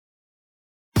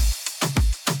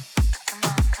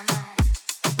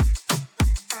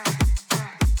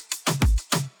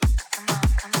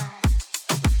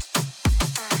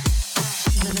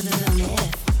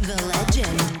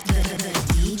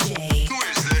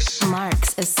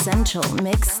Essential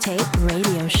Mixtape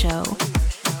Radio Show.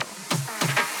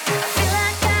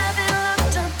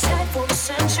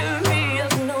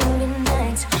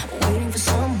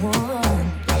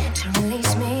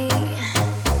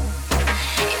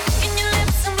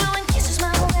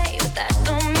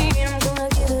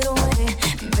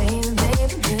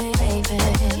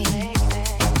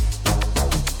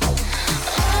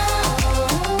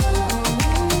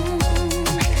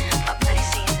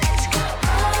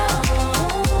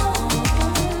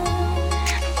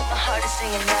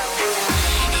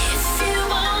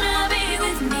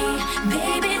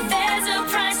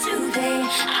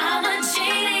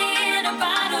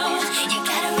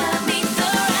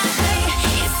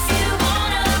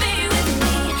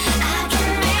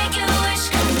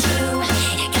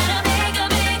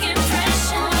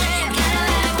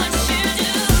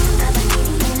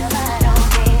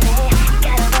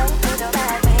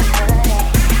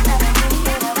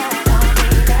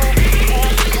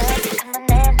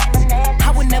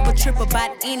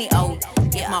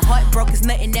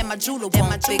 Jeweler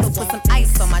won't fix. Put some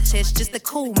ice on my chest just to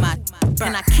cool my.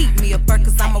 And I keep me a bird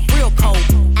cause I'm a real cold.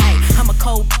 Ay, I'm a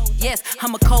cold, yes,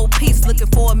 I'm a cold piece. Looking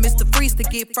for a Mr. Freeze to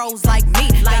get froze like me.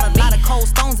 Got a lot of cold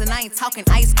stones and I ain't talking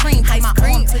ice cream. Put my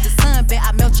arm to the sun, bet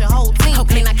I melt your whole team.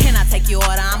 Okay, now can I take your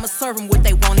order? I'ma serve them what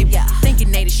they want it. Yeah,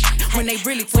 thinking they the shit. When they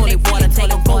really toilet water, they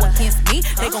gon' go against me.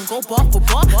 They gon' go bar for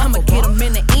bar. I'ma get them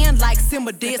in the end like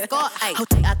Simba did Scar. Ay,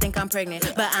 I think I'm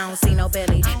pregnant, but I don't see no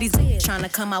belly. These bitches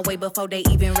tryna come my way before they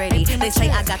even ready. They say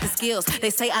I got the skills, they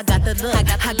say I got the look.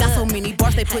 I got so many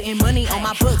bars, they putting money on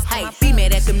my books. Hey, be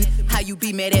mad at them, how you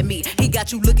be mad at me? He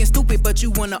got you looking stupid, but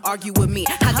you wanna argue with me.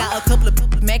 I got a couple of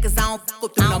Maccas, I don't fuck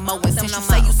with them no more. And since you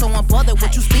say you so unbothered,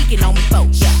 what you speaking on me for?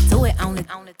 Yeah, do it on it,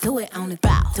 do it on it,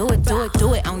 bow. Do it, do it,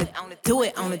 do it on it, do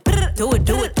it on it, do it,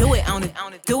 do it, do it on it,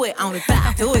 do it on it,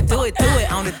 bow. Do it, do it, do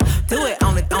it on it, do it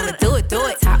on it, do it, do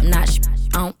it. Top notch.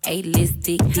 On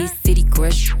A-listic, this city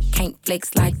crush. Can't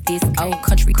flex like this. Old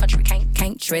country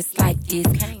can't dress like this.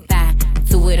 Bye,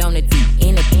 do it on the D,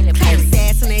 in the place.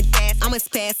 Sass on that, I'ma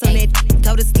spaz on that.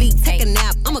 Go to sleep, take a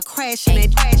nap, I'ma crash on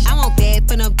that. I won't bad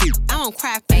for no beat, I won't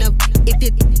cry for no. If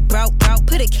it broke,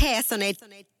 put a cast on that.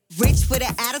 Rich with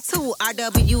an attitude,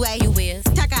 RWA. You is.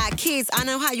 Talk our kids, I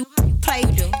know how you play.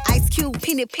 Ice Cube,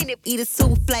 peanut, eat a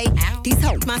souffle. These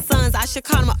hoes, my sons, I should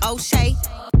call them O'Shea.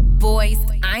 Boys,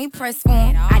 I ain't pressed for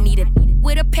 'em. I need a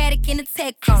with a paddock and a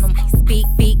tech on him.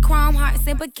 Big chrome hearts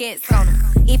and baguettes on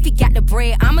him. If he got the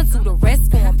bread, I'ma do the rest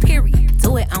for him, period.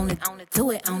 Do it on it, do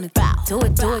it on it, bow. Do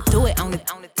it, do it, do it on it,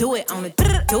 do it on it, do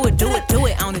it, do it, do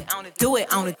it on it, do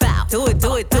it on it, bow. Do it,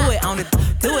 do it, do it on it,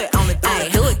 do it on it,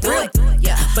 do it, do it.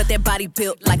 Yeah, but that body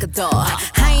built like a dog.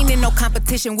 I ain't in no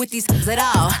competition with these at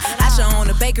all. I should own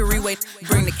a bakery, wait,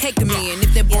 bring the cake to me. And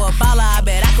if that boy a baller, I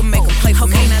bet I can make him play for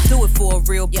me. Now do it for a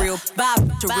real, buy a real bag.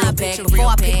 Before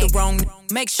I pick the wrong,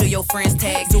 make sure your friends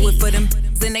tag. Do it for them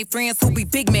and they friends who be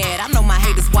big mad. I know my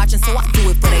haters watching, so I do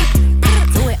it for they.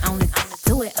 Do it on it,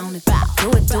 do it on it, bow.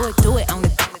 Do it, do it, do it on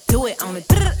it, do it on it,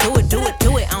 do it, do it,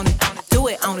 do it on it, do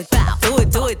it on it, bow. Do it,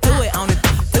 do it, do it on it,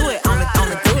 do it on it,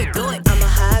 do it, do it. I'm a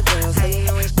high girl, so you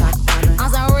know it's pop on.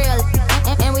 I'm some real,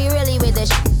 and we really with this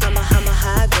shit. I'm a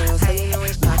high girl, so you know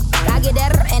it's pop on. I get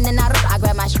that and then I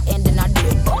grab my shit and then I do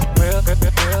it. Real,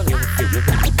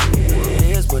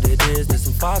 it is what it is, this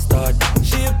some fast start.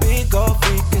 She a big gold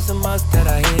freak, it's a must that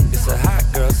I hit. It's a hot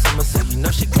girl summer, so you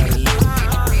know she got it lit.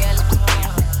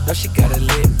 No, she got it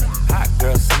lit. Hot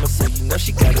girl summer, so you know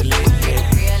she got it lit.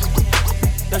 Yeah.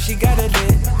 No, she got it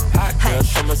lit. Hot girl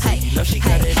summer, so you know she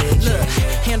got it lit. Look,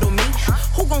 handle me?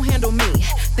 Who gon' handle me?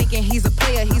 Thinking he's a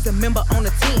player, he's a member on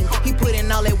the team. He put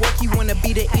in all that work, he wanna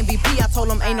be the MVP. I told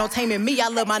him ain't no taming me, I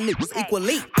love my niggas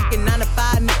equally. Fucking 9 to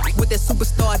 5 niggas with that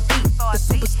superstar beat. The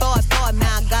superstar star,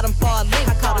 now I got him far link.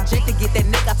 I called a jet to get that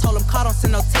nigga, I told him call, don't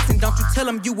send no text. And don't you tell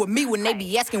him you with me when they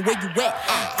be asking where you at.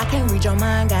 I can't read your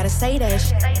mind, gotta say that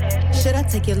shit. Should I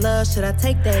take your love, should I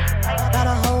take that? Got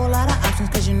a whole lot of options,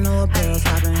 cause you know a barrel's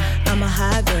hopping. I'm a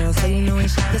high girl, so you know ain't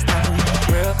shit that's stopping.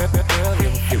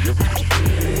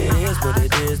 It is what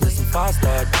it is, this some fast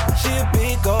start. She a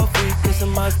big gold freak, it's a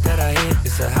must that I hit.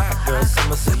 It's a hot girl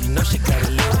summer, so you know she got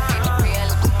it lit.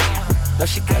 No,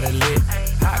 she got it lit.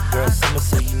 Hot girl summer,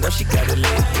 so you know she got it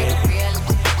lit. Yeah.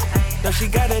 No, she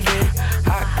got it lit.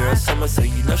 Hot girl summer, so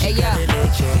you know she got it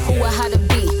lit. Yeah. Who a how to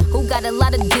be? Who got a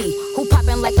lot of D? Who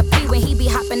poppin' like a P when he be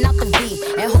hopping out the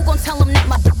V? And who gon' tell him that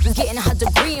my is getting her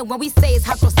degree? And when we say it's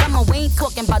hot for summer, we ain't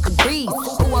talking about degrees.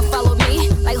 Who won't follow me?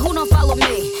 Like who don't follow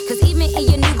me? Cause even in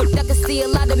your new book, I can see a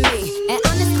lot of me. And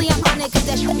honestly, I'm honest. it, cause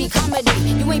that should be comedy.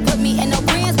 You ain't put me in no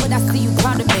brands, but I see you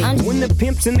proud of me. When the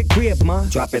pimp's in the crib, ma,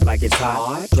 drop it like it's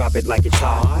hot. Drop it like it's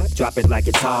hot. Drop it like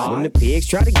it's hot. When the pigs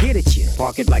try to get at you,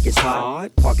 park it like it's hot.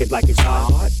 Park it like it's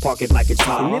hot. Park it like it's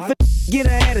hot. And if a get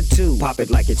an attitude, pop it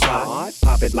like it's hot.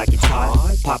 Pop it like it's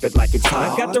hot. Pop it like it's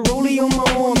hot. I got the rollie on my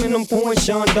arm and I'm pouring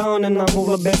Sean Don and I'm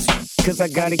over best cause I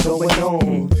got it going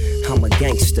on. I'm a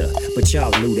gangster, but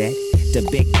y'all knew that. The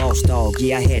big boss dog,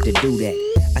 yeah, I had to do that.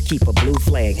 I keep a blue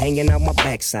flag hanging out my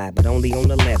backside, but only on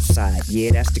the left side.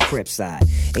 Yeah, that's the Crip side.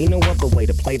 Ain't no other way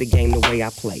to play the game the way I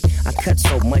play. I cut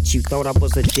so much you thought I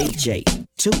was a DJ.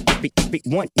 2,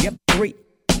 1, yep, 3.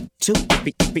 2,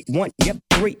 1, yep,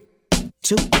 3.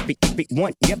 2,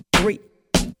 1, yep, 3.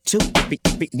 2,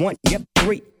 1, yep,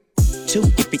 3. 2,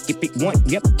 1, yep, 3. 2, 1,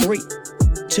 yep, 3.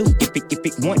 2,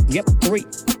 1, yep, 3.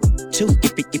 2, 1,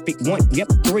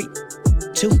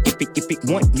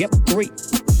 yep, 3.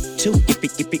 2,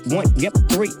 1, yep,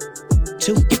 3.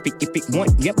 2,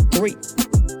 1, yep, 3.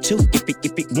 2,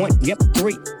 1, yep,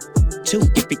 3. 2,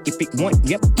 1,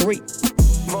 yep, 3.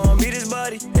 Vaughn beat his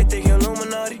body, they think he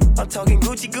Illuminati. I'm talking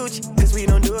Gucci, cause we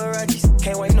don't do Iraqis.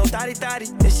 Can't wait no thotty.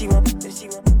 If she want,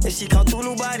 if she call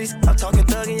Tulu bodies. I'm talking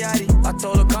Thug and Yachty. I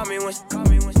told her, call me when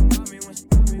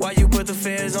why you put the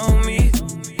feds on me?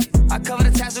 I cover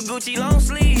the tats with Gucci long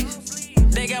sleeves.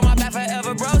 They got my back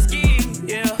forever, broski,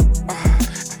 yeah.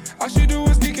 All she do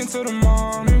is geek until the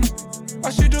morning.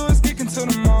 All she do is geek until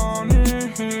the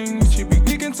morning. She be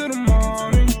geek until the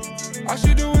morning. All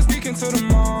she do is geek until the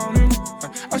morning.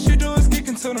 All she do is geek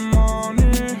until the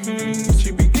morning.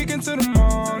 She be geek until the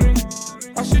morning.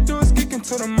 All she do is geek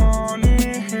until the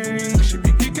morning. She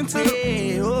be geek until the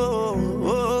morning. Yeah, oh,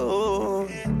 oh, oh.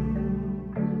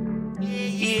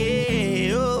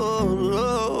 Yeah, oh,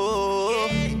 oh, oh.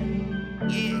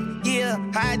 Yeah,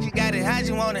 how'd you got it, how'd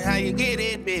you want it, how you get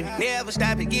it, baby. Never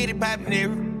stop it, get it poppin'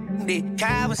 every day.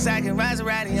 Kawasaki,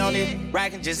 Maserati on it.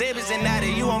 Rockin' Giuseppe's and Nada,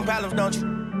 you want problems, don't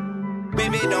you?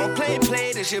 Baby, don't play,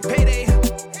 this your payday.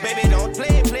 Baby, don't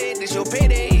play, this your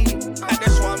payday. I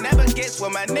just swam, never guess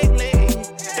what my neck lay.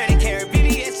 30 karat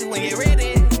BBS when you're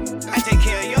ready. I take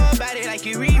care of your body like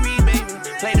you Riri, baby.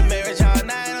 Play the marriage all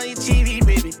night on your TV,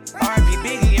 baby. RP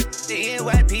Biggie, the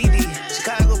NYPD.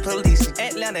 Chicago police,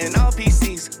 Atlanta and all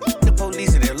PCs. The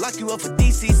police, they'll lock you up for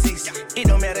DCCs. It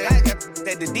don't matter, I got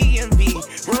at the DMV.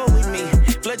 Roll with me,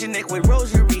 flood your neck with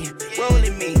rosary.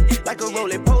 Rolling me like a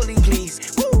roly-poly, please.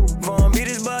 Woo! Vaughn beat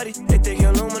his body, they think he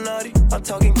Illuminati. I'm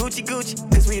talking Gucci,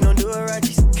 cause we don't do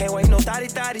Iraqis. Can't wait no thotty.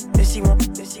 If she want,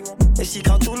 if she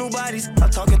call Tulu bodies. I'm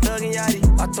talking Thug and Yachty.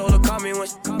 I told her, call me when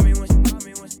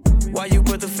why you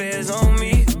put the feds on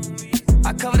me?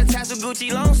 I cover the tats with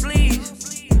Gucci long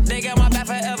sleeves. They got my back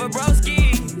forever,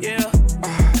 broski, yeah.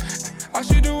 All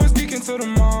she do is geek until the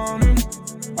morning.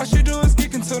 All she do is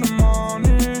geek until the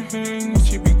morning.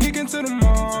 She be geek until the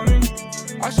morning.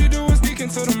 All she do is geek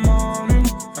until the morning.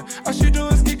 All she do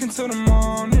is geek until the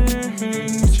morning.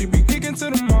 She be geek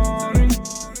until the morning.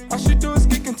 All she do is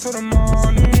geek until the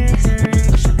morning.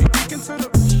 She be geek until the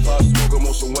Pop smoke, I'm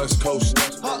on some West Coast.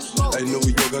 Hey, New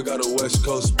York, I got a West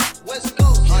Coast. West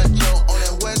Coast. Huncho on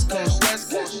that West Coast.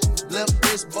 West Coast. Left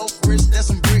wrist, both wrists, that's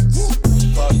some bricks.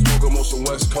 Pop smoke, I'm on some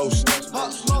West Coast.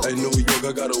 Hey, New York,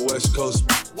 I got a West Coast.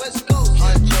 West Coast.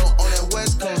 Huncho on that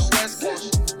West Coast. West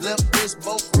Coast. Left wrist,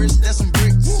 both wrists, that's some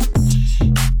bricks.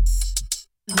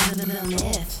 The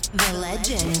myth, the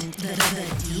legend, the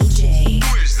DJ.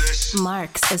 Who is this?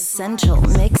 Mark's Essential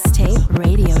Mixtape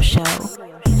Radio Show.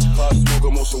 Pop smoke,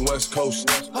 I'm on some West Coast.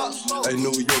 Hey,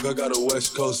 New York, I got a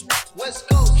West Coast. West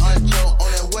Coast. Huncho on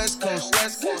that West Coast.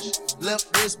 West Coast. Left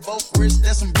wrist, both wrists,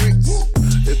 that's some bricks.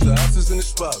 If the house is in the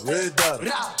spot, red dot.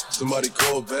 Somebody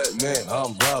call Batman,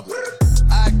 I'm Robin.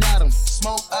 I got him,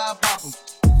 smoke, I pop him.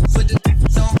 Put the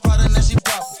on Prada, now she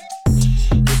pop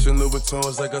him. Pushing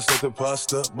Louboutins like I said the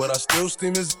pasta, but I still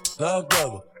steam his dog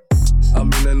double.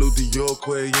 I'm in that new Dior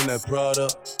Quay in that Prada.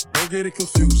 Don't get it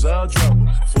confused, I'll drop him.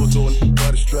 Photo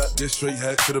by the strap, this straight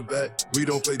hat to the back. We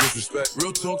don't play disrespect.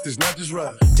 Real talk, this not just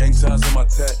rap. Gang ties in my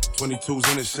tat, 22s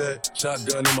in the shed.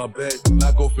 Shotgun in my bed,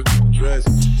 knock off the dress.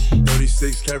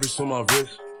 36 carats on my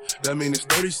wrist. That mean it's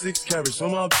 36 carats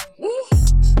on my woo.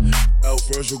 Out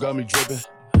Virgil got me dripping.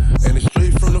 And it's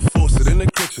straight from the faucet in the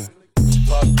kitchen.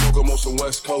 Pop smoke, I'm on some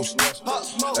West Coast.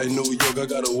 Hey, New York, I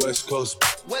got a West Coast.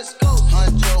 West Coast.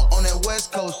 Huncho on that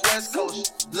West Coast. West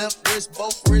Coast. Left wrist,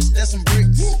 both wrists, that's some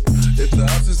bricks. If the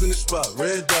house is in the spot,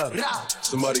 red dot.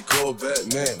 Somebody call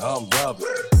Batman, I'm Robin.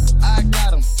 I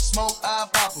got him, smoke, I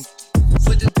pop him.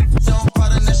 Put the on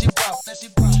Prada, now she pop. Now she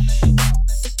pop.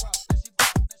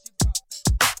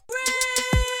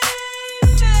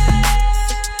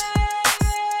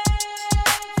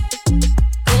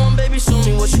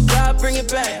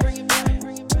 back.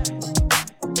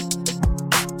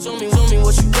 Show me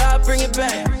what you got, bring it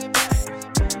back.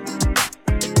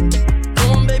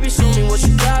 Come on, baby, show me what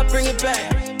you got, bring it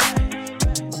back.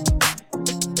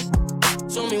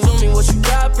 Show me what you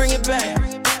got, bring it back.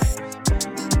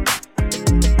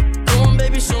 Come on,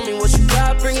 baby, show me what you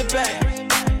got, bring it back.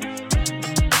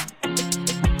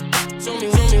 Show me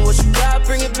what you got,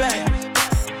 bring it back.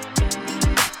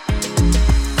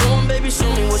 Come on, baby,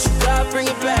 show me what you got, bring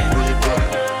it back.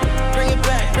 Bring it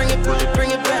back, bring it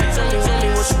back. Show me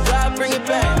what you got, bring it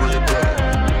back.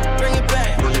 Bring it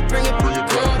back, come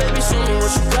on, baby, show me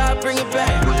what you got, bring it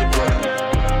back.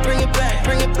 Bring it back,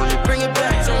 bring it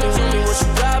back. Show me what you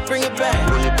got, bring it back.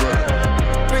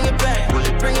 Bring it back,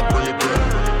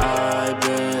 I've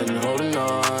been holding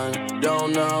on,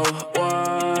 don't know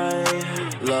why.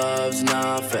 Love's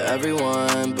not for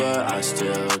everyone, but I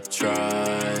still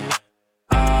try.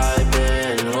 I've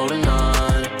been holding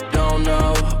on, don't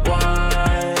know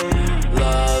why.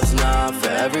 Love's not for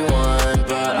everyone,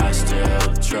 but I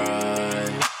still try.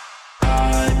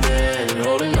 I've been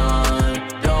holding on,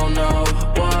 don't know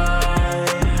why.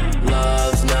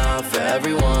 Love's not for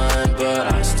everyone,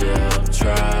 but I still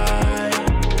try.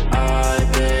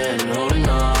 I've been holding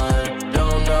on,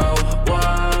 don't know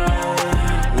why.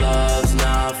 Love's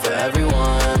not for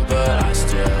everyone, but I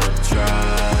still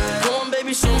try. Come on,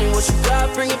 baby, show me what you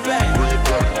got, bring it back.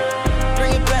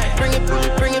 Bring it back, bring it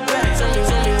back. Show me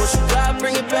what you got,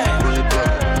 bring it back.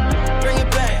 Bring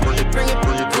it back,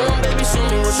 come on, baby, show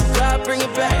me what you got, bring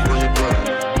it back.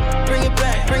 Bring it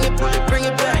back,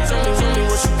 show me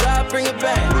what you got, bring it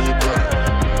back.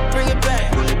 Bring it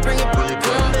back,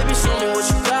 come on, baby, show me what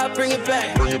you got, bring it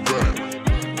back.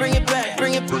 Bring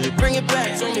it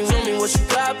back, show me what you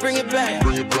got, bring it back.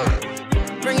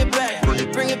 Bring it back,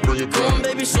 come on,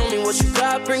 baby, show me what you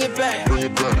got, bring it back. Bring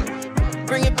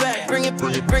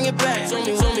it back, show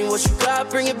me what you got,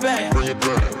 bring it back.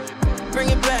 Bring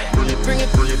it back.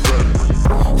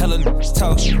 Hella niggas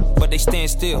talk shit, but they stand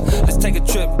still. Let's take a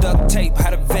trip, duct tape,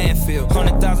 how the van feel.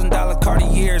 $100,000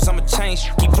 Cartiers, I'ma change.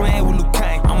 Keep playing with Luke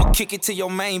Kang, I'ma kick it to your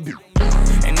main bitch.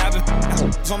 And I've been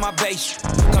on my base.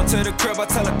 Come to the crib, I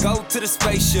tell her go to the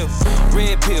spaceship.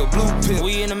 Red pill, blue pill,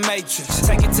 we in the matrix.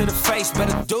 Take it to the face,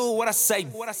 better do what I say.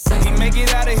 He make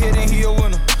it out of here, then he a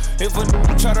winner. If a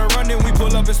try to run, then we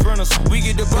pull up in sprinters. We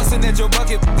get the bustin' at your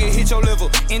bucket, get hit your liver.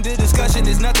 End the discussion,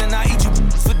 there's nothing, I eat you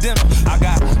for dinner. I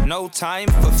got no time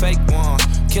for fake ones.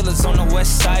 Killers on the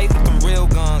west side with them real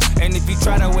guns. And if you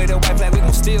try to wear the white flag, we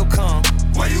gon' still come.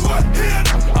 Where you at here?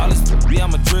 All this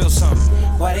I'ma drill something.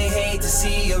 Why they hate to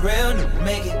see a real nigga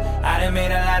make it? I done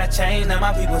made a lot of change, now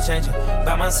my people changing.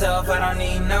 By myself, I don't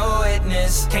need no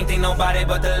witness. Can't think nobody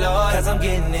but the Lord, cause I'm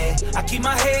getting it. I keep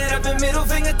my head up and middle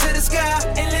finger to the sky.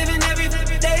 And living every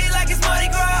day like it's Mardi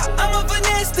Gras. I'm a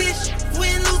finesse this,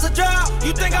 win, lose or draw.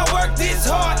 You think I work this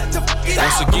hard to fuck it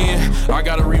Once out? again, I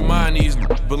gotta remind these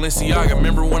Balenciaga,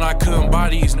 remember when I couldn't buy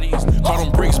these? Call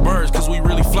them bricks birds, cause we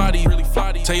really fly these.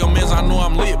 Tell your mans I know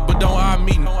I'm lit, but don't eye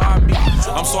me.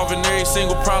 I'm solving every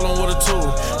single problem with a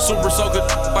tool. Super soaker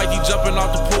like he jumping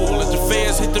off the pool. Let the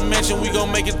feds hit the mansion, we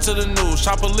gon' make it to the news.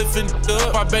 Chopper lifting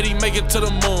up, I bet he make it to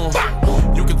the moon.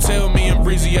 You can tell me and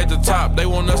Breezy at the top. They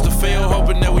want us to fail,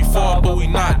 hoping that we fall, but we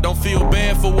not. Don't feel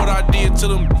bad for what I did to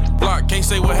them block. Can't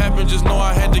say what happened, just know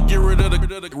I had to get rid of the.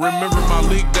 Remember my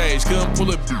league days, couldn't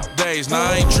pull it days. Now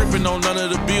I ain't tripping on none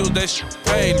of the bills that shit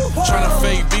paid. Tryna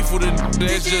fake beef with it,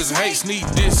 that's just hate. Sneak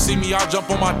this, see me, I'll jump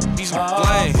on my these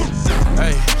lane.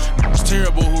 Hey, it's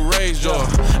terrible who raised y'all.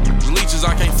 Leeches,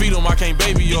 I can't feed them, I can't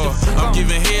baby y'all. I'm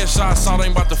giving headshots, all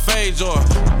ain't about to fade y'all.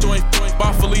 You ain't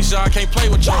by Felicia, I can't play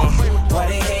with y'all. Why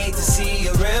they hate to see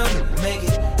a real nigga make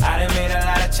it? I done made a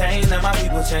lot of change, now my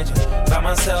people changing. By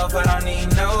myself, I don't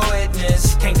need no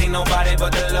witness. Can't think nobody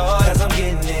but the Lord, cause I'm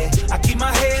getting it. I keep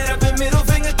my head up and middle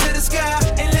finger to the sky.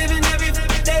 And living every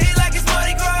day like it's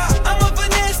Mardi Gras. I'm a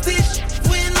finesse this,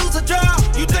 win, lose or draw.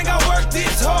 You think I work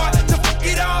this hard to fuck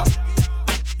it all?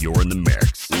 You're in the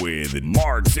mix with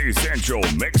Mark's Essential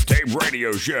Mixtape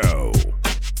Radio Show.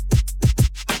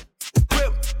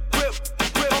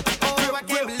 I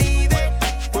can't believe it.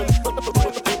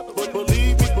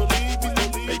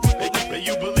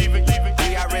 You believe it. Do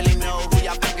y'all really know who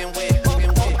y'all fucking with?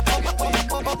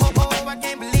 I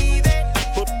can't believe it.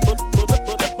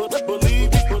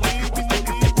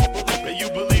 You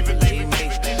believe it. Believe me.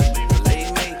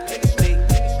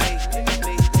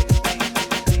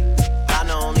 I'm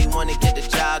the only one to get the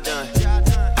job done.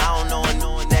 I don't know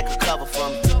one that could cover for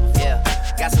me. Yeah,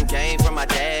 got some game from my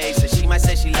day, so she might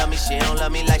say she love me. She don't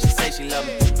love me like she say she love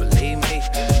me. Believe me.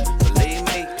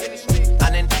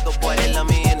 I'm that nigga boy, they love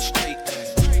me in the street.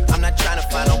 I'm not trying to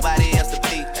find nobody else to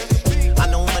be. I'm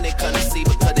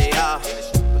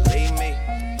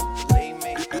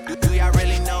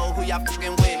y'all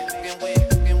fucking with.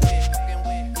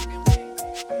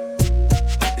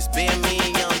 It's been me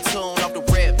and Young Tune off the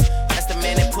rip. That's the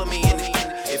man that put me in the.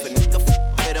 If a nigga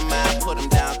with him, I put him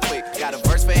down quick. Got a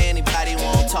verse for anybody who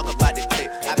won't talk about the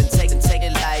clip. I've been take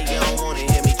it like you don't wanna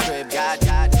hear me trip. God,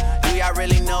 do y'all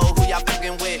really know who y'all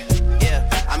fucking with? Yeah,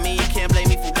 I mean you can't blame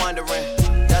me for wondering.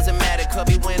 Doesn't matter, could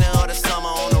be winter or the summer.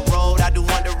 On the road, I do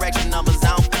One Direction numbers,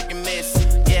 I don't fucking miss.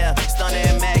 Yeah, Stunner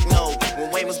and Magno.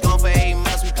 When Wayne was gone for 8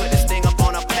 months, we put this thing up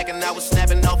on our pack, and I was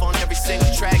snapping off on every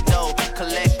single track though.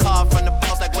 Collect card from the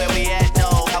boss, like where we at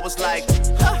though. I was like,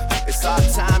 it's our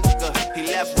time, nigga. He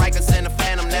left Rikers in the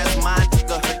Phantom, that's mine,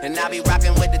 nigga. And I be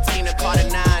rocking with the Tina Carter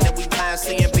 9, and we buying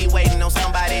C&B waiting on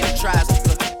somebody to try,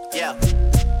 nigga. Yeah,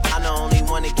 I'm the only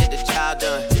one to get the job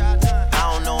done.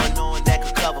 I don't know one that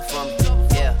could cover for me.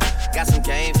 Yeah, got some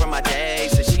game from my day,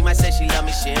 so she might say she love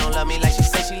me, she don't love me like she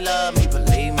say she love me.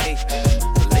 Believe me,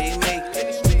 believe me.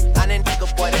 I didn't think a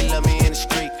boy that love me in the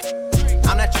street.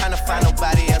 I'm not trying to find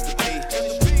nobody else to be.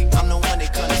 I'm the one they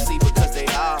couldn't see because they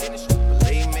are.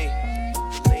 Believe me,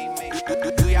 believe me.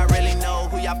 Do y'all really know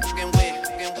who y'all fucking with?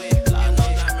 Lord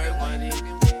knows I'm everybody.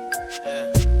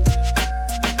 Yeah.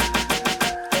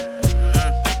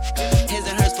 His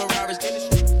and hers Ferraris.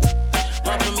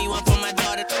 One for me, one for my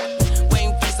daughter.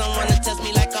 Waiting for someone to test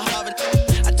me like a Harvard.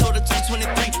 I told her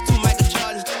 223, 2 Michael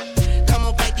Jordans. Come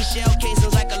on, fight these shell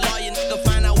cases like a lawyer. Nigga,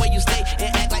 find out where you stay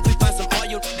and act like we find some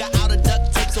oil. Got out of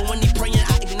duct tape, so when he praying,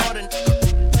 I ignore the nigga.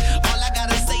 All I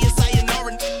gotta say is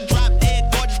sayonara. Drop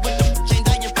dead gorgeous with the chain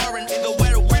dying foreign. Nigga,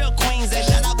 where the real queens at?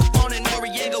 Shout out Capone and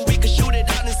Noriega. We can shoot it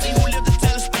out and see who lived to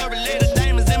tell a story later.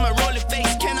 Diamonds in my rolling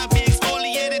face, can I be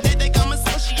exfoliated? They think I'm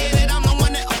associated, I'm the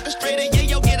one that orchestrated. Yeah,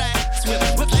 yo, get a ass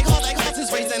whipped. With like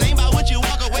horses racing. Ain't about what you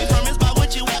walk away from, it's about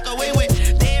what you walk away with.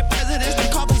 Dead presidents, the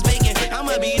coffins vacant.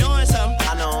 I'ma be doing something.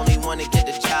 I'm the only one to get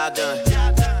the job done.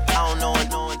 I don't know one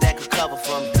that could cover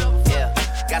for me. Yeah,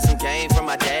 got some game from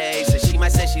my days, so she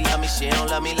might say she love me, she don't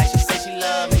love me like she say she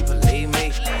love me. Believe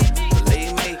me,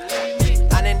 believe me.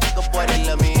 I didn't think a boy that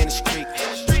love me in the street.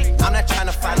 I'm not trying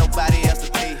to find nobody else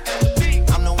to be.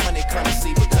 I'm the one they come to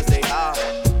see because they are.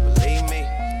 Believe me,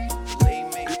 believe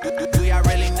me. Do y'all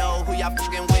really know who y'all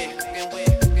fucking with?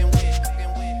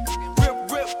 Rip,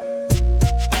 rip.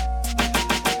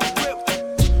 Rip.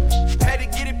 Had to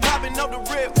get it poppin' up the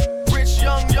rip. Rich,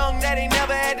 young, that ain't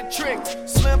never had the trick.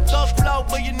 Slim thug flow,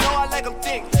 but you know I like them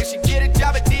thick. If she get a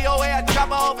job at DOA, I drop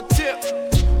her off a tip.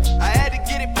 I had to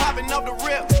get it poppin' up the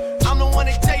rip. I'm the one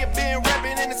that tell you been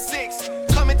rapping in the 6.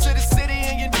 Coming to the city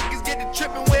and your niggas get the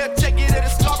trippin'. Well, take you to the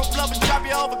Scarborough Club and drop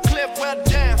you off a cliff. Well,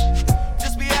 damn,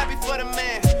 just be happy for the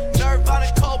man. Nerve on a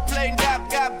Coldplay and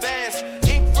got bands.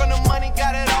 Ink from the money,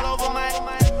 got it all over my.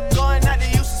 Going out to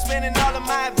Houston, spending all of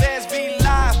my advance. Be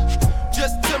live,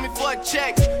 just took me for a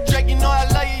check. Drake, you know I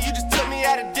love you, you just took me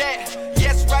out of debt.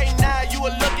 Yes, right now you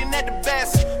are looking at the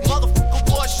best. Motherfucker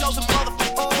boy shows a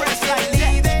motherfucker press like that.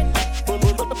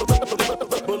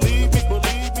 Believe me.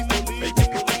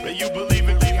 You believe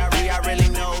it. I really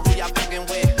know who y'all fucking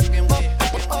with.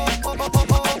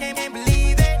 Can't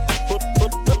believe it.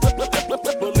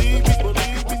 Believe me.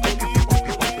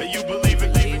 You believe it.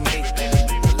 Believe me.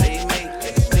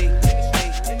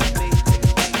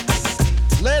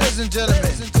 Ladies and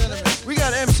gentlemen, we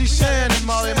got MC Shan and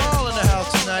Molly Mall in the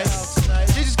house tonight.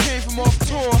 They just came from off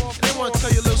tour and they want to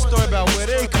tell you a little story about where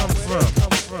they come from.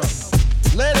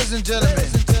 Ladies and gentlemen,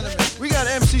 we got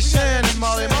MC Shan and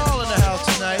Molly Mall in the house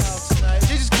tonight.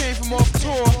 They just came from off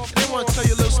tour and they want to tell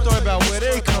you a little story about where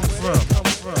they come from.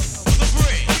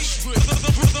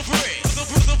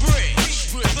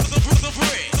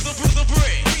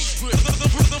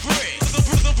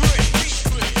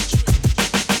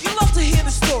 You love to hear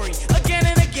the story again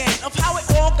and again of how it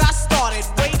all got started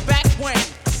way back when.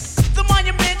 The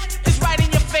monument is right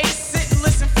in your face. Sit and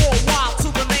listen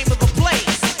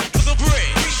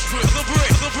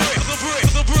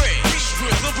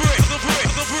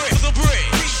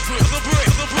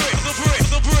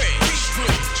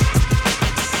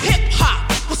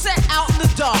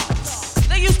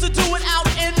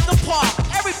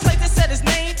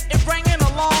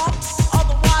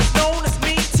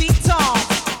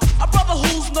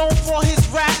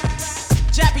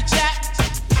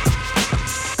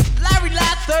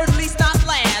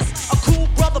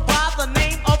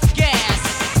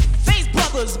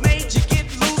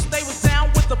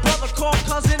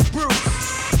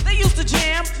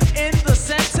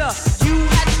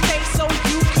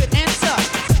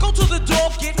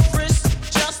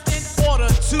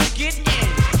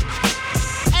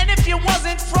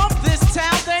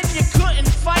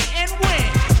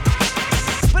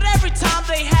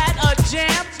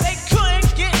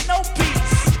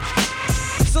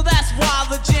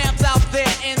the jams out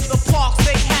there in the parks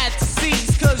they had to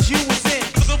seize, cause you was in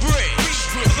the break.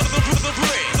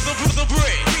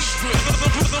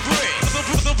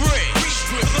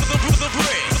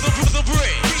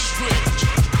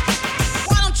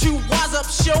 Why don't you wise up,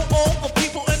 show all the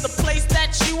people in the place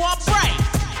that you are bright?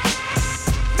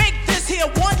 Make this here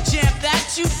one jam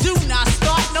that you do not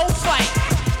start no fight.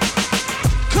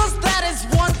 Cause that is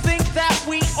one thing that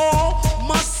we all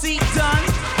must see done.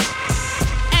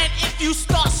 And if you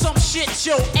start some shit,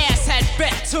 your ass had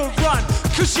better run.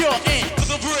 Cause you're in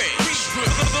the break.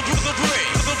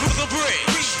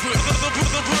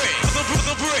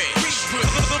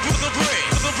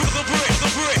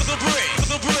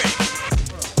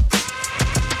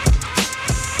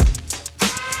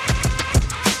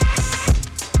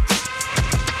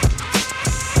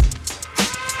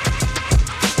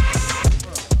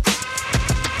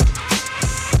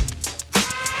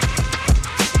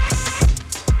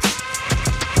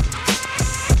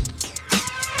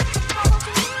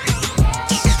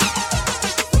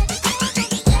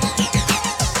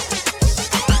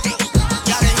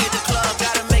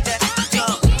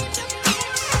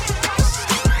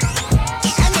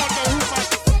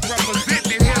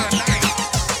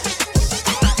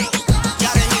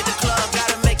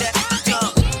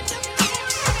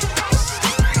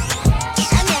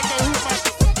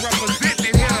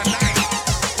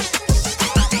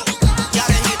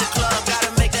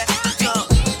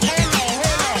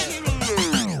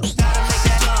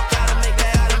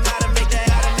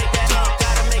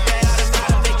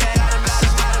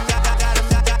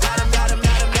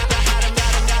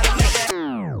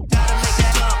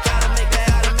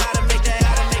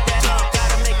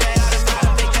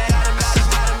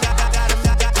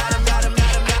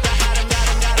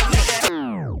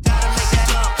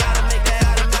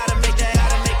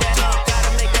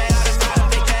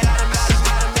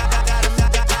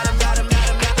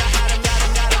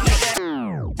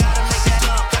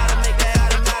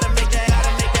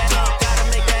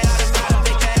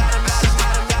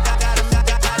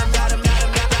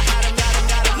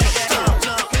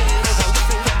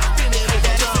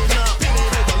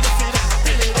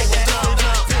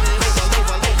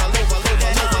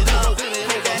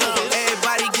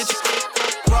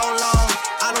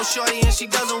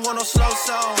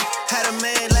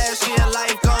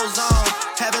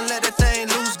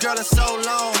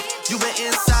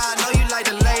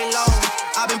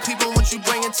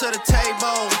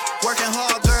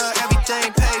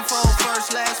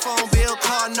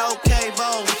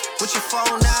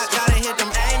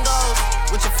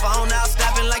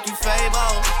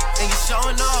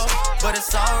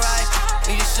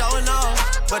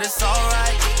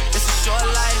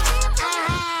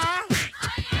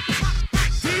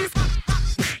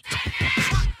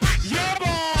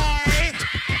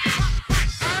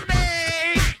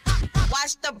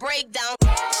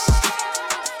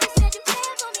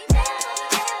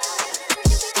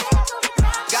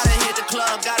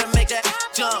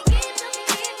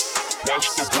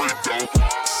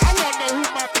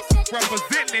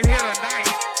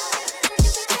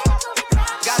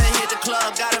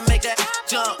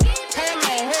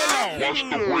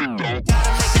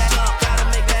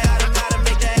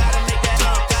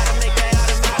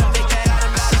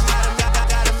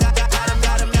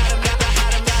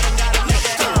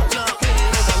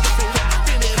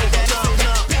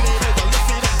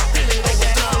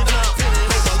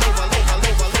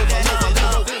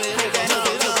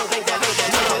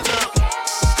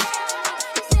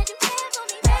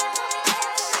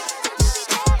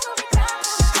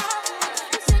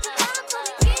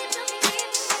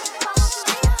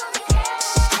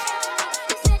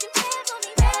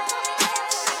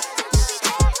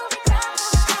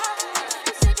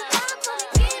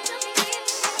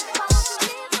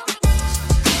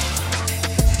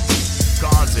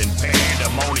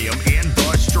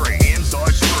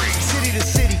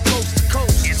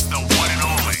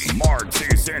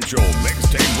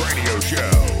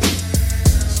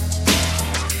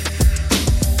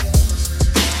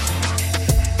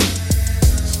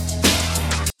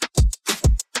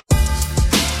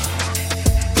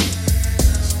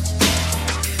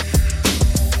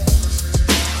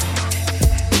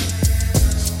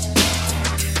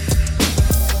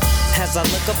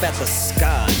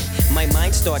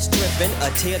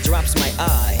 Tear drops my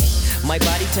eye, my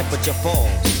body temperature falls.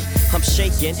 I'm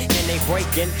shaking and they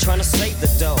breaking, trying to save the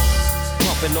dough.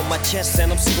 Pumping on my chest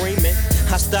and I'm screaming.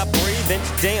 I stop breathing,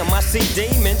 damn, I see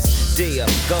demons. Dear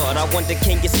God, I wonder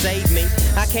can you save me?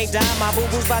 I can't die, my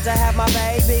boo-boo's about to have my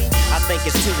baby. I think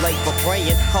it's too late for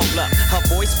praying. Hold up, her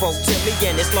voice spoke to me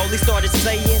and it slowly started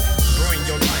saying, bring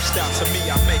your lifestyle to me,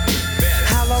 I make it better.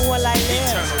 long will I live?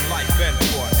 Eternal life and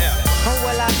forever. Or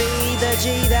will I be the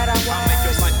G that I want? I'll make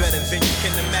your life better than you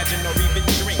can imagine or even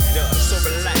dream of. So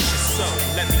relax your soul,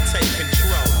 let me take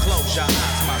control. Close your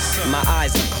eyes, my son. My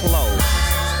eyes are closed.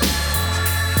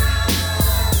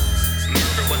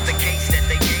 Murder was the case that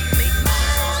they gave me.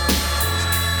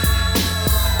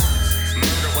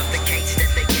 Murder was the case that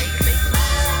they gave me.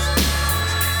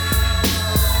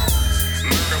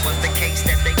 Murder was the case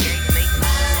that they gave me.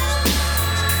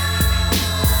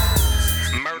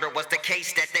 Murder was the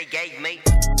case that they gave me.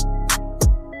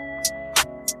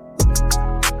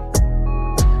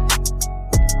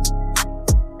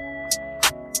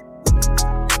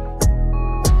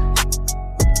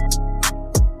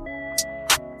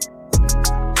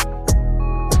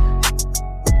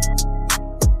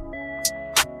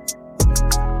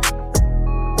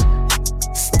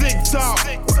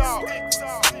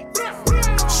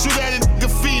 Shoot at a nigga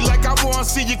feet like I wanna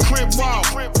see your crib walk.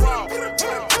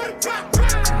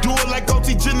 Do it like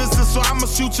OT Genesis, so I'ma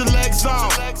shoot your legs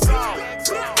off.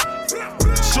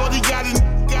 Shorty got it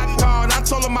hard, I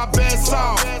told her my bed's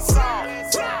off.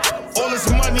 All this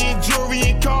money and jewelry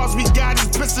and cars we got is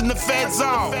pissing the feds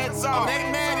off.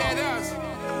 They mad at us.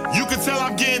 You can tell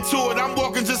I'm getting to it, I'm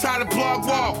walking just how the plug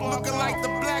walk. Looking like the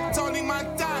black Tony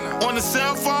Montana. On the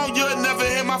cell phone, you'll never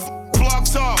hear my plug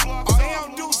talk. Oh, they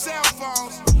don't do cell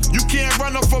phones. You can't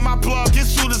run up for my plug, get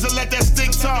shooters and let that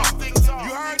stick talk. You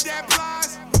heard that,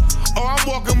 Plies? Oh, I'm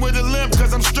walking with a limp,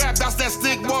 cause I'm strapped, that's that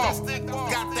stick walk.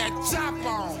 Got that chop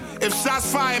on. If shots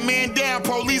fire, man down,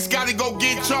 police gotta go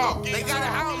get chalk. They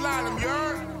gotta outline him, you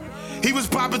heard? He was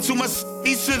popping too much,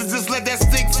 he should've just let that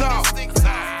stick talk.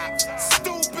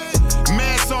 Stupid.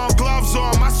 Mask on, gloves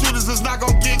on, my shooters is not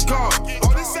gonna get caught.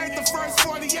 Oh, this ain't the first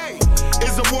 48.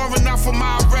 Is a warrant out for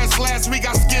my arrest, last week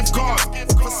I skipped court.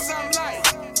 For some light.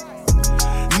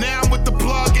 Now I'm with the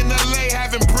plug in LA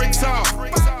having brick talk.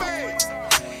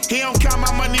 He don't count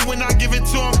my money when I give it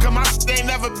to him, cause my shit ain't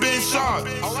never been short.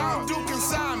 Oh, I don't do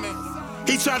consignment.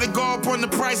 He tried to go up on the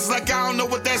prices like I don't know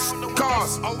what that shit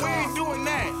costs. Oh, we ain't doing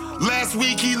that. Last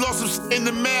week he lost some shit in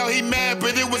the mail, he mad,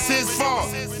 but it was his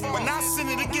fault. When I send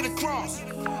it to get across.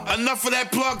 Enough of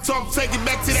that plug talk, take it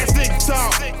back to that stick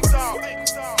talk.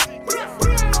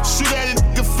 Shoot at a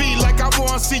nigga feet like I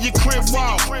wanna see your crib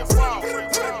walk.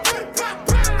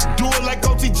 Do it like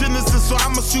OT Genesis, so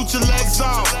I'ma shoot your legs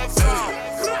off.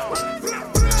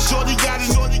 Shorty got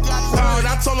it hard,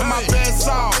 I told her my bed's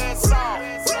off.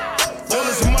 All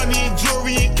this money and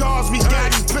jewelry and cars we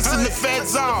got is pissing the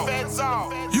feds off.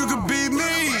 You could be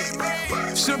me,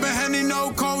 sippin' Henny,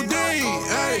 no codeine.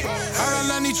 Hey, I got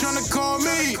Lenny tryna call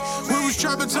me. We was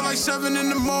trapping till like 7 in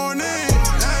the morning.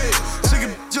 Hey, sick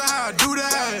of how I do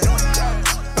that.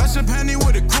 I sip Henny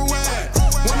with a crew at.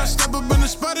 When I step up in the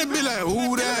spot, it be like,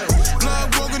 who that?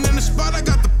 Blood walking in the spot, I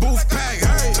got the booth pack.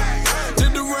 Hey,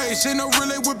 did the race, ain't no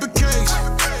relay whipping cakes.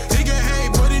 He get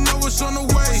hate, but he know what's on the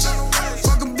waist.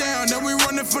 Fuck him down, then we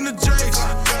running from the Jakes.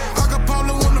 I got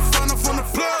Pablo on the front, I'm from the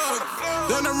plug.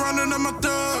 Then I'm running on my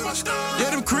thugs.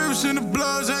 Yeah, them cribs in the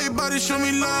bloods. Everybody show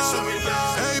me love.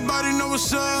 Everybody know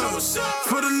what's up.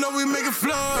 For the love, we make it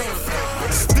flood.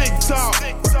 Stick talk.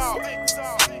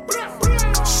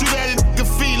 Shoot at a nigga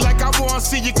feet like I wanna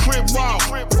see your crib walk.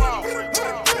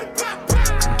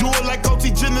 Do it like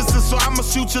OT Genesis, so I'ma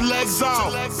shoot your legs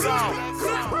off.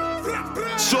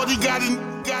 Shorty got it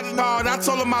hard, I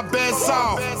told her my bed's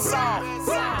off.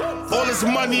 All this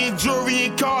money and jewelry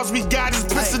and cars we got is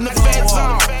pissing the feds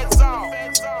off.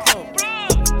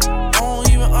 I don't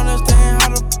even understand how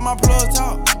my plug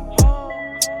talk.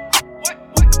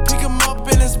 Pick him up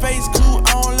in a space coupe,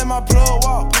 I don't let my plug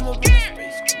walk.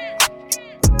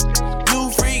 New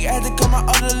freak, had to cut my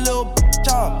other little bitch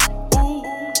off. Ooh.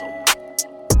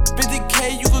 50K,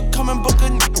 you could come and book a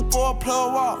nigga for a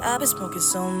plug walk. I've been smoking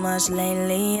so much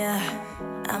lately, yeah.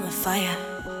 I'm a fire.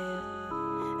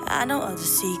 I know all the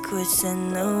secrets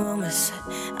and the rumors.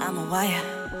 I'm a wire.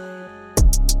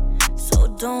 So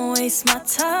don't waste my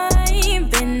time.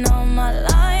 Been on my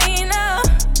line now.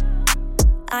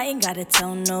 I ain't gotta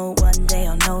tell no one,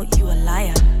 they'll know you a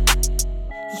liar.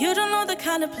 You don't know the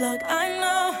kind of plug I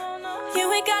know.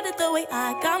 You ain't got it the way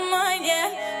I got mine,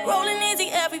 yeah. Rolling easy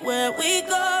everywhere we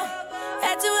go.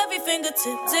 Head to every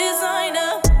fingertip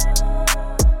designer.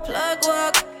 Plug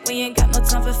walk, we ain't got no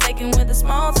time for faking with the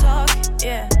small talk,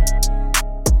 yeah.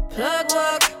 Plug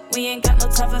walk, we ain't got no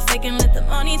time for faking, let the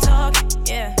money talk,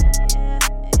 yeah.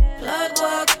 Plug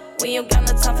walk, we ain't got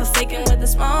no time for faking with the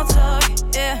small talk,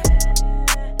 yeah.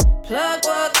 Plug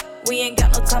walk, we ain't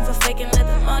got no time for faking, let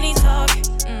the money talk.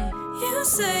 You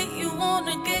say you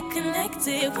wanna get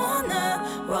connected,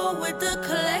 wanna roll with the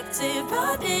collective,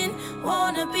 but didn't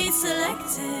wanna be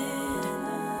selected.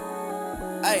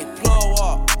 Ayy, plug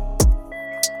walk.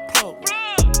 Plug.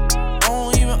 I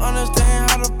don't even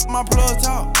understand how my plug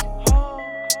talk.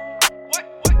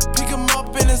 Pick him up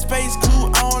in a space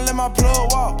coupe, I don't let my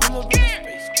plug walk.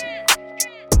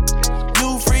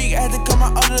 New freak, had to cut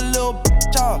my other little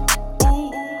bitch off.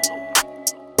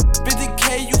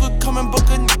 50K, you could come and book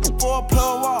a nigga for a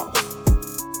plug walk.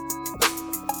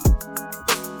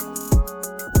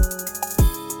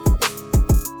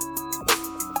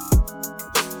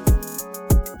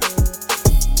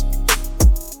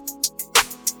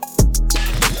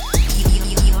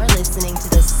 You're listening to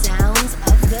the sounds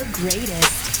of the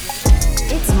greatest.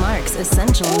 It's Mark's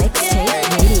Essential Mixtape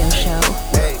Radio Show.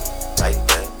 Hey, hey,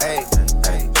 hey, hey,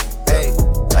 hey, hey,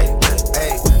 hey, hey,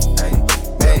 hey,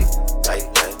 hey,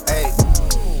 hey.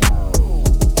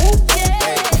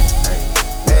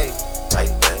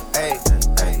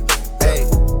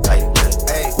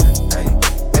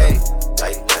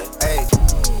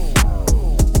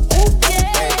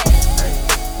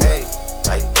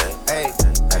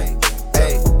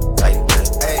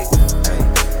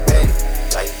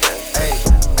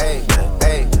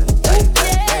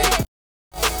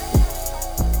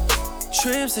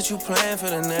 Trips that you plan for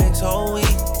the next whole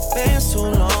week. Bands too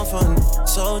long for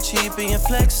so cheap and your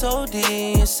flex OD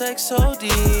and sex OD.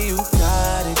 You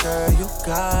got it, girl, you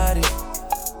got it.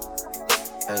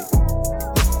 Hey.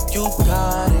 You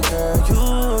got it, girl,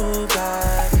 you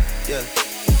got it. Yeah.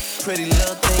 Pretty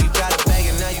little thing, you got it bag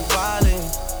and now you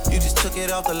wildin'. You just took it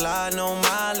off the line, no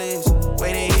mileage.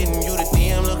 Way they hitting you, the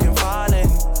DM looking violent.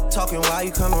 Talking while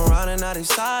you come around and now they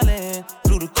silent.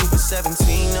 Blew the coupe at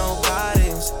 17, no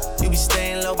guidance. You be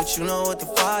staying low, but you know what the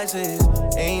price is.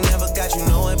 Ain't never got you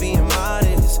know it being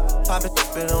modest. Poppin'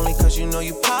 it only cause you know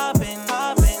you poppin'.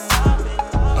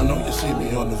 I know you see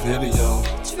me on the video.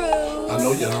 True. I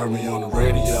know you heard me on the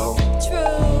radio.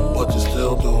 True. But you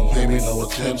still don't pay me no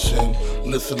attention.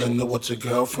 Listening to what your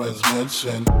girlfriends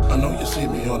mention. I know you see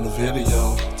me on the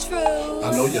video. True.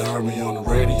 I know you heard me on the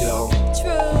radio.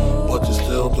 True. But you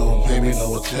still don't pay me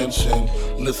no attention.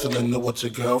 Listening to what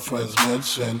your girlfriends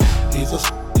mention. He's a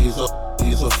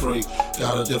freak.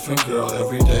 Got a different girl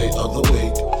every day of the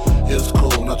week. It's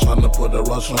cool, not trying to put a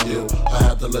rush on you. I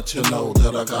had to let you know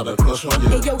that I got a crush on you.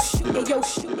 Hey yo,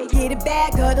 get a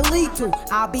bag of the lethal.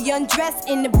 I'll be undressed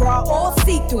in the bra all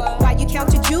see-through. While you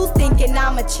count your jewels thinking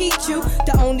I'ma cheat you.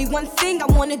 The only one thing I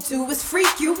wanna do is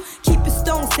freak you. Keep it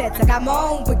stone sets, I got my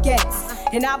own baguettes.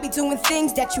 And I'll be doing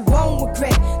things that you won't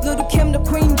regret. Little Kim the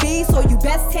queen bee, so you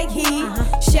best take heed.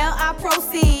 Shall I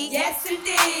proceed? Yes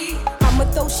indeed. I'ma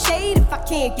throw shade if I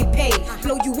can't get paid.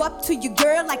 Blow you up to your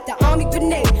girl like the army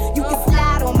grenade. You can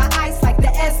slide on my ice like the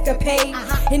escapade.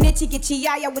 And then you get your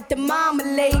yaya with the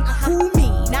marmalade. Who me?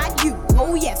 Not you.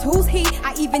 Oh yes, who's he?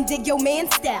 I even dig your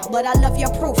man's style, but I love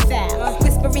your profile.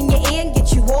 Whisper in your ear and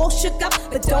get you all shook up,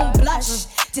 but don't blush.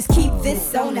 Just keep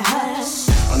this on the hush.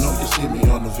 I know you see me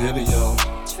on the video.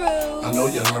 True. I know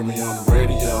you heard me on the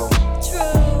radio.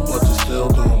 True. But you still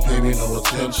don't pay me no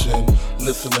attention.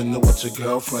 Listening to what your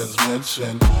girlfriends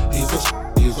mention. He's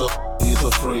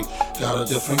a freak. Got a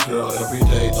different girl every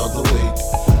day of the week.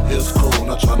 It's cool,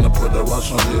 not trying to put a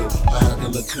rush on you. I had to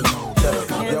let you know.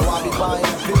 Yo, I be buying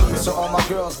V's, so all my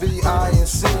girls be eyeing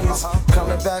C's.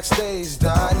 Coming backstage,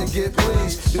 dying to get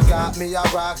pleased. You got me, I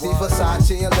rock the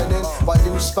Versace and linen. While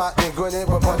you spotting, grinning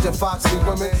with a bunch of foxy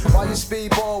women. While you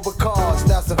speedball with cars,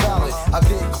 that's the valley. I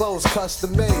get clothes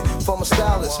custom made from a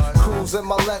stylist. Cruise in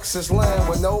my Lexus land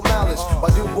with no malice.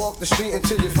 While you walk the street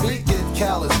until your feet get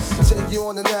callous. Take you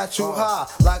on the natural high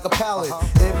like a pallet.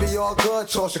 It be all good,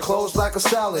 toss your clothes like a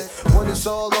salad. When it's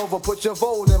all over, put your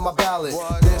vote in my ballot.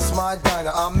 This my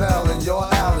diner, I'm Mel and you're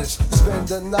Alice. Spend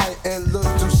the night and look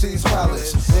to C's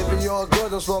Palace. It be all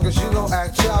good as long as you don't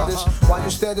act childish. While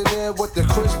you standing there with the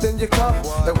crisp in your cup.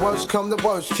 And worst come to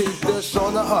worst, keep this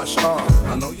on the hush.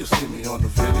 I know you see me on the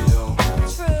video.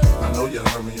 True. I know you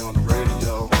heard me on the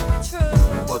radio.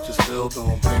 True. But you still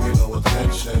don't pay me no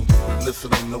attention.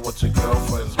 Listening to what your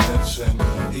girlfriends mention.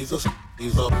 He's a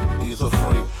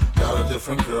freak. Got a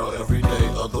different girl every day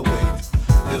of the week.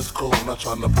 It's cool, not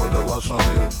trying to put a rush on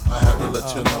you. I had to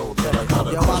let you know that I got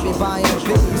a Yo, I be buying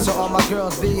V's, so all my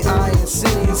girls be eyeing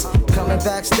C's. Coming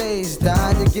backstage,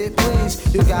 dying to get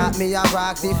pleased. You got me, I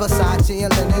rock the Versace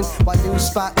and linen. While you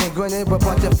spotting, grinning with a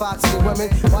bunch of foxy women.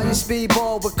 While you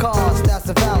speedball with cars, that's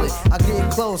the valley. I get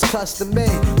clothes custom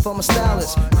made from a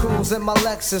stylist. Cruise in my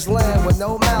Lexus land with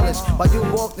no malice. While you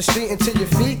walk the street until your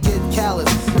feet get callous.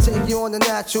 Take you on the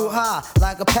natural high,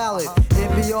 like a pallet. It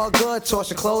be all good, toss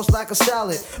your clothes like a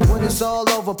salad. When it's all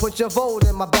over, put your vote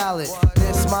in my ballot.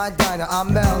 This my diner,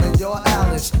 I'm Melon, you're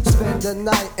Alice. Spend the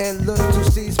night in Little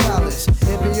C's Palace.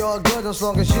 It be all good as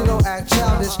long as you don't act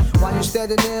childish. While you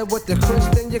standing there with the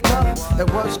crisp in your cup, and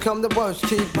worst come to worst,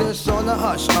 keep this on the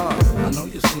hush. I know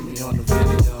you see me on the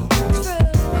video.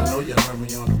 I know you heard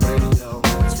me on the radio.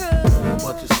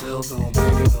 But you still don't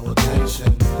pay no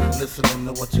attention. Listening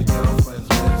to what your girlfriends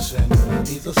mention.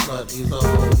 He's a slut, he's a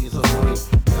hoe, he's a freak.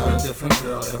 Got a different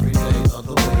girl every day of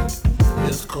the week.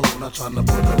 It's cool, not trying to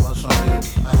put a rush on you.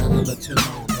 I had to let you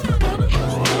know that I got a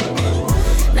crush on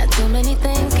you. Not too many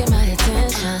things get my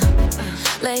attention.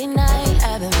 Late night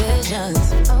having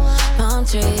visions. Palm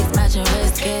trees matching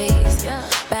wrist case.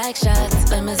 Back shots,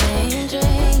 limousine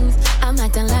dreams. I'm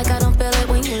acting like I don't feel it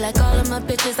when you like all of my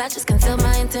bitches. I just conceal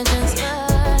my intentions.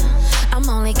 I'm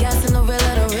only guessing the real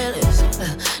of the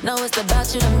realest. Know it's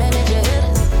about you the minute you hit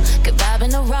us. Could vibe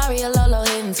in a Rari or Lolo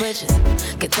hitting switches.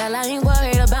 Could tell I ain't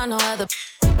worried about no other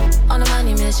on a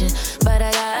money mission. But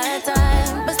I got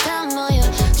time, but still know you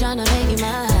tryna make you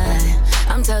mine.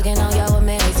 I'm tugging on y'all with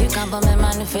Marys. You compliment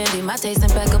my new Fendi. My taste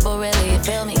impeccable, really, you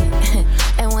feel me?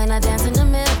 And when I dance in the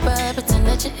mirror, pretend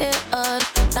that you're here.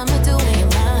 I'ma do it.